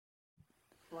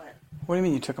What? What do you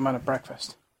mean you took him out at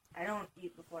breakfast? I don't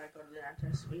eat before I go to the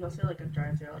dentist. We go through like a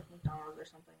drive-through, like McDonald's or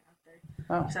something after.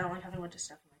 Oh, Because I don't like having a bunch of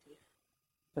stuff in my teeth.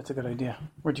 that's a good idea.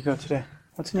 Where'd you go today?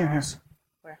 What's in your hair?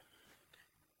 Where?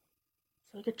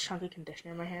 There's like a chunk of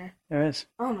conditioner in my hair. There is.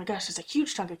 Oh my gosh, there's a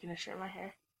huge chunk of conditioner in my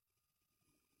hair.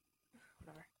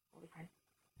 Whatever. I'll be fine.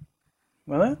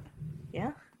 Will it?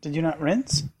 Yeah? Did you not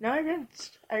rinse? No, I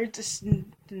didn't. I just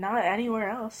not anywhere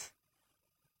else.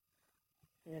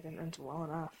 Maybe I didn't rinse well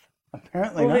enough.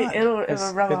 Apparently Well, not.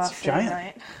 It'll rub off it's giant.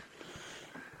 tonight.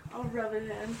 I'll rub it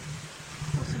in.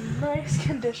 With some nice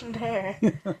conditioned hair.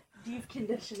 Deep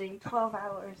conditioning, 12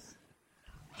 hours.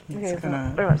 Okay,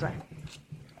 where was I?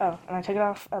 Oh, and I took it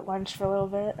off at lunch for a little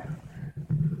bit.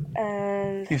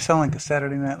 And You sound like a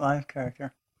Saturday Night Live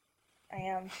character. I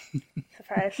am.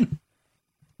 Surprise.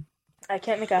 I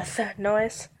can't make a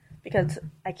noise because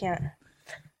I can't.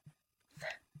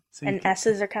 So And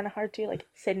S's are kind of hard too, like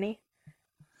Sydney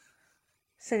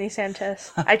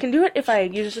Sanchez. I can do it if I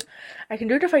use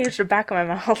the back of my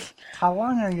mouth. How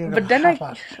long are you? But then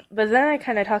I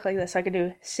kind of talk like this. So I could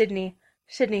do Sydney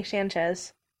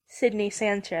Sanchez. Sydney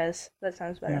Sanchez. That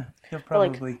sounds better. Yeah, you'll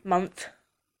probably like month.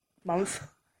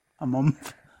 A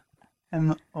month.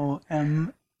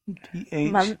 MOMPH.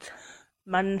 Month.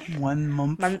 1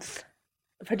 month. Month.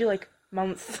 If I do like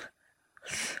month.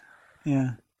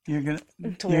 Yeah, you're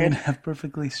gonna have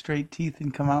perfectly straight teeth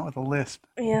and come out with a lisp.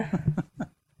 Yeah.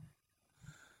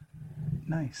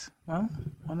 Nice. Well,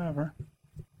 whatever.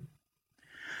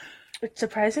 It's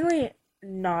surprisingly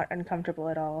not uncomfortable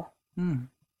at all. Hmm.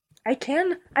 I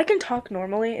can talk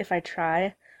normally if I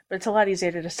try, but it's a lot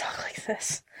easier to just talk like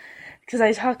this. Because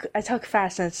I talk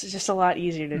fast and it's just a lot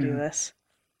easier to do this.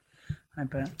 I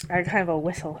bet. I kind of a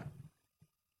whistle.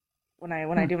 When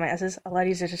I do my S's, a lot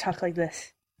easier to talk like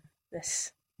this.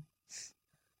 This.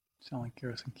 Sound like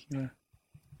Garrison Keeler.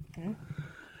 Hmm?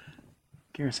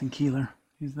 Garrison Keeler.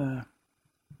 He's the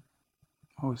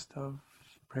host of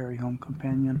Prairie Home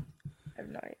Companion. I have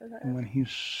no idea what that And is. when he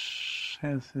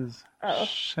has his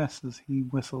shesses, he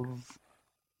whistles.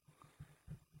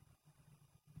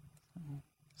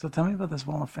 So tell me about this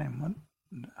Wall of Fame.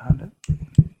 How did?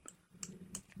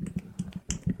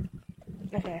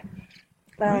 Okay.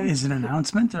 Is it an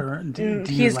announcement or do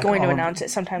he's like going to all announce it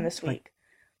sometime this week.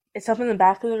 It's up in the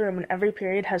back of the room, and every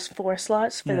period has 4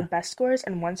 slots for the best scores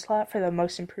and 1 slot for the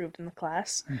most improved in the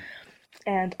class.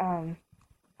 And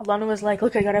Alana was like,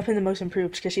 "Look, I got up in the most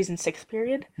improved because she's in 6th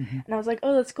period." And I was like,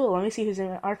 "Oh, that's cool. Let me see who's in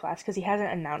our class," because he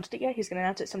hasn't announced it yet. He's gonna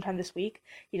announce it sometime this week.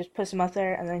 He just puts them out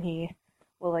there, and then he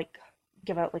will like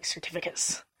give out like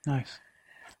certificates. Nice.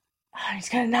 He's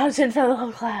gonna announce it in front of the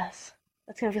whole class.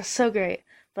 That's gonna feel so great.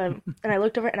 But and I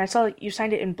looked over and I saw you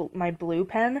signed it in my blue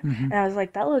pen, and I was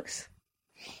like, "That looks."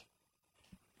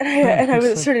 And I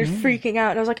was started freaking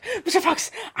out, and I was like, "Mr.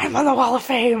 Fox, I'm on the Wall of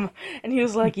Fame!" And he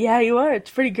was like, "Yeah, you are. It's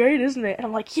pretty great, isn't it?" And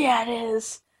I'm like, "Yeah, it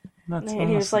is." That's and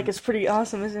he was like, "It's pretty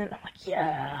awesome, isn't it?" I'm like,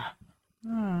 "Yeah."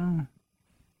 Oh.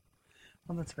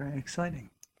 Well, that's very exciting.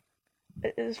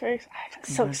 It was very. I got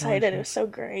so excited. It was so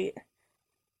great.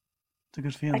 It's a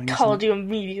good feeling. I called you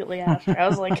immediately after. I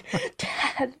was like,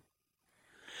 "Dad."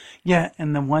 Yeah,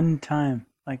 and the one time.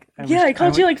 I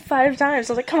called you like 5 times.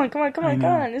 I was like, come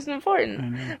on, it's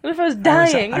important. What if I was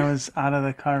dying? I was out of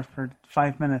the car for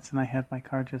 5 minutes, and I had my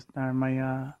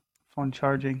phone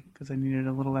charging because I needed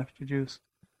a little extra juice.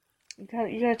 You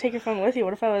gotta take your phone with you.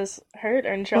 What if I was hurt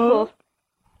or in trouble?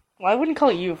 Well, I wouldn't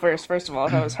call you first of all,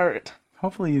 if I was hurt.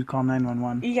 Hopefully you'd call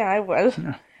 911. Yeah, I would.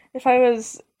 Yeah.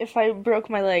 If I broke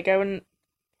my leg, I wouldn't,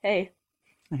 hey,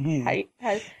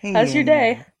 how's your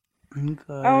day? Good.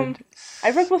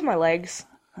 I broke both my legs.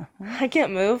 I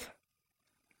can't move.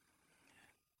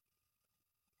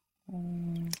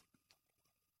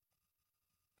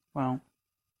 Well,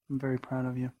 I'm very proud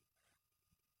of you.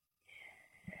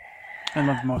 I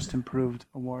love Most Improved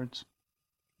awards.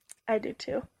 I do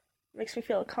too. Makes me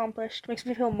feel accomplished. Makes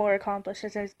me feel more accomplished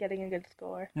as I was getting a good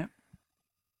score. Yep.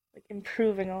 Like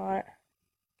improving a lot.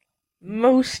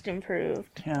 Most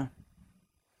improved. Yeah.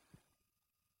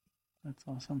 That's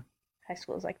awesome. High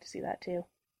schools like to see that too.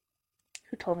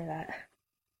 Who told me that?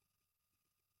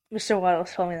 Mr.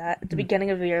 Waddles told me that at the beginning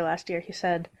of the year last year. He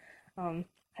said, high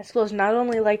schools not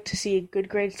only like to see good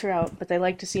grades throughout, but they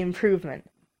like to see improvement.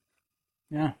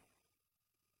 Yeah.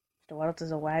 Mr. Waddles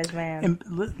is a wise man. And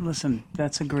listen,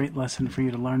 that's a great lesson for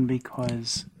you to learn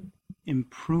because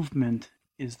improvement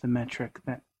is the metric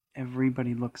that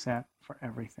everybody looks at for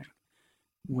everything.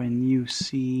 When you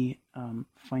see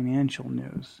financial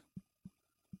news,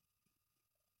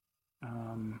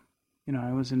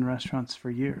 I was in restaurants for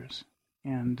years,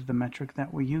 and the metric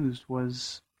that we used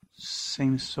was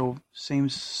same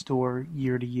store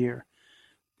year to year.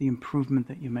 The improvement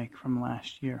that you make from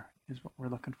last year is what we're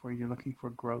looking for. You're looking for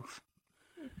growth.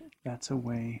 Mm-hmm. That's a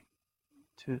way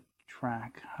to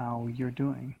track how you're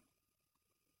doing.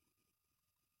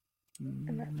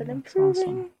 And I've been That's improving.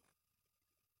 awesome.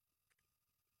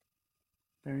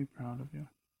 Very proud of you.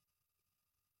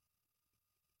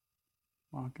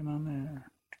 Walking on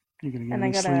air. You're gonna get And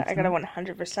any sleep I got a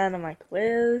 100% on my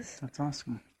quiz. That's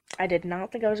awesome. I did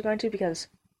not think I was going to because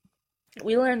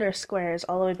we learned our squares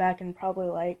all the way back in probably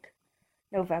like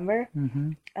November.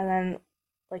 Mm-hmm. And then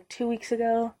like 2 weeks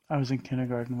ago. I was in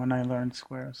kindergarten when I learned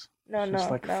squares. No, It's just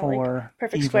no, like no, four like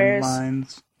perfect even squares.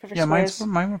 lines. Perfect Yeah, squares.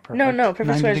 mine were perfect. No, perfect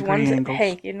 90 squares. degree angles.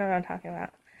 Hey, you know what I'm talking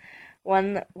about.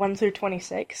 1 through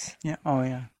 26. Yeah. Oh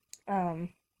yeah.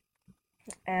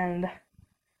 And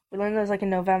we learned those like in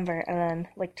November, and then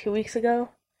like 2 weeks ago,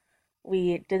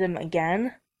 we did them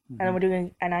again, and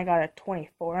then and I got a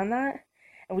 24 on that,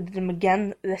 and we did them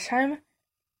again this time,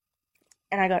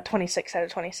 and I got 26 out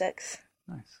of 26.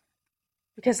 Nice.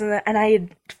 Because and I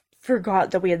had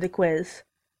forgot that we had the quiz.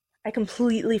 I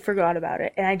completely forgot about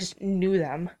it, and I just knew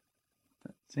them.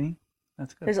 See,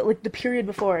 that's good. Because like the period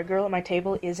before, a girl at my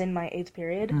table is in my 8th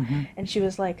period, and she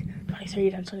was like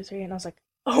 23 times 23, and I was like,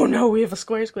 oh no, we have a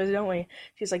squares quiz, don't we?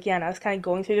 She's like, yeah, and I was kind of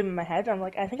going through them in my head, and I'm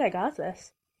like, I think I got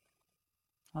this.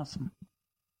 Awesome.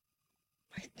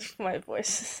 My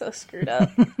voice is so screwed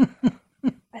up.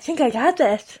 I think I got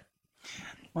this.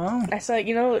 Well, I saw,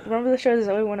 remember the show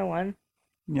Zoe 101?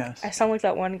 yes. I sound like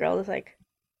that one girl that's like,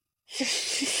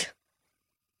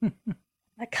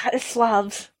 I got it,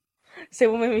 slobs.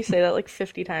 Sable made me say that like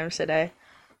 50 times today.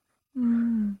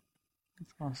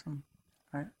 That's awesome.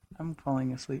 I'm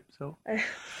falling asleep, so.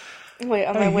 Wait,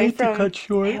 on my way from. To cut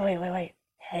short. Hey, wait.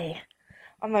 Hey.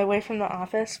 On my way from the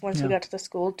office, once we got to the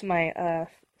school to my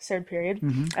 3rd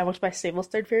period, I walked by Sable's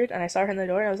 3rd period, and I saw her in the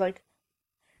door, and I was like,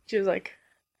 she was like,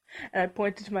 and I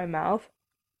pointed to my mouth,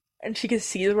 and she could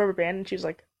see the rubber band, and she was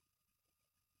like,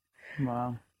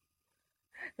 wow.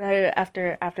 And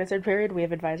after 3rd period, we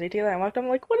have advisory together, and I walked up, I'm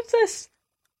like, what is this?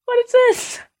 What is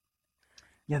this?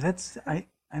 Yeah, that's, I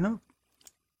don't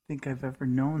think I've ever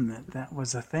known that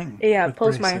was a thing. Yeah, it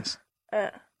pulls braces.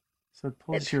 So it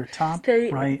pulls your top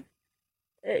right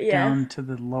down to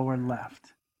the lower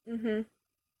left. Mm-hmm.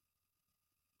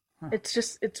 Huh. It's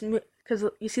because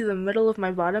you see the middle of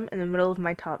my bottom and the middle of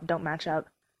my top don't match up.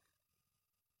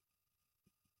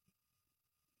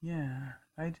 Yeah,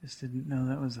 I just didn't know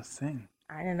that was a thing.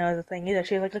 I didn't know it was a thing either.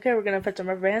 She was like, okay, we're going to put some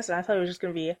rubber bands, and I thought it was just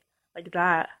going to be like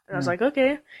that. And I was like,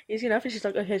 okay, easy enough. And she's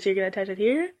like, okay, so you're going to attach it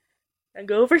here and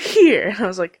go over here. And I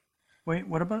was like... Wait,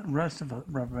 what about the rest of the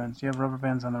rubber bands? Do you have rubber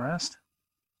bands on the rest?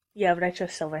 Yeah, but I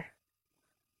chose silver.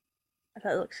 I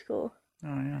thought it looks cool.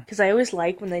 Oh, yeah. Because I always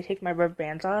like when they take my rubber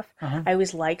bands off. I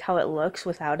always like how it looks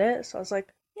without it. So I was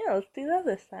like, yeah, let's do that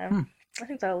this time. I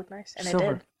think that'll look nice. And silver.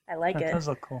 I did. I like it. That does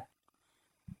look cool.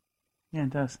 Yeah,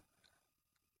 it does.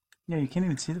 Yeah, you can't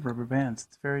even see the rubber bands.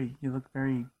 You look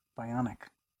very bionic.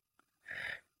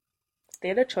 They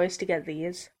had a choice to get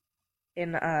these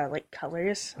in like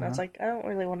colors, and I was like, I don't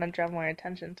really want to draw more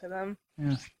attention to them.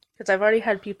 Yeah. Because I've already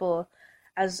had people,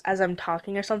 as I'm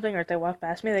talking or something, or if they walk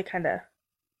past me, they kind of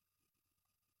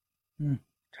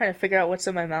trying to figure out what's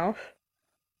in my mouth.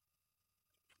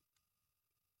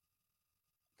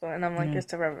 So, and I'm like,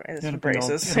 it's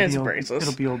braces. It's braces.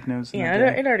 It'll be old news. Yeah,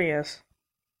 it already is.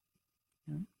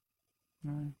 Yeah.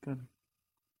 All right, good.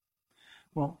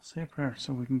 Well, say a prayer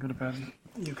so we can go to bed.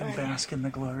 You can bask in the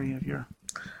glory of your...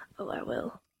 Oh, I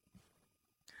will.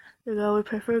 Dear God, we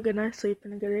pray for a good night's sleep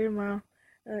and a good day tomorrow.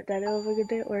 Daddy will have a good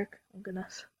day at work. Oh,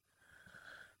 goodness.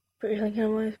 Put your healing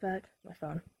on mommy's back. My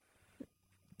phone.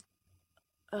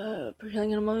 Put your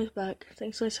healing on mommy's back.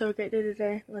 Thanks, let's have a great day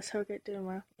today. Let's have a great day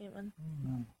tomorrow. Amen.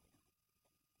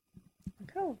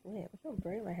 Look how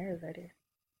bright my hair is right here.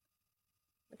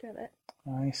 Look at it.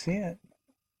 I see it.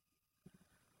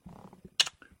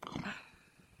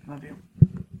 Love you.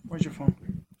 Where's your phone?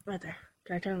 Right there.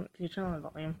 Can you turn on the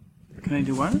volume? Can I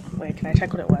do what? Wait, can I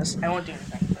check what it was? I won't do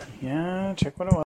anything. Yeah, check what it was.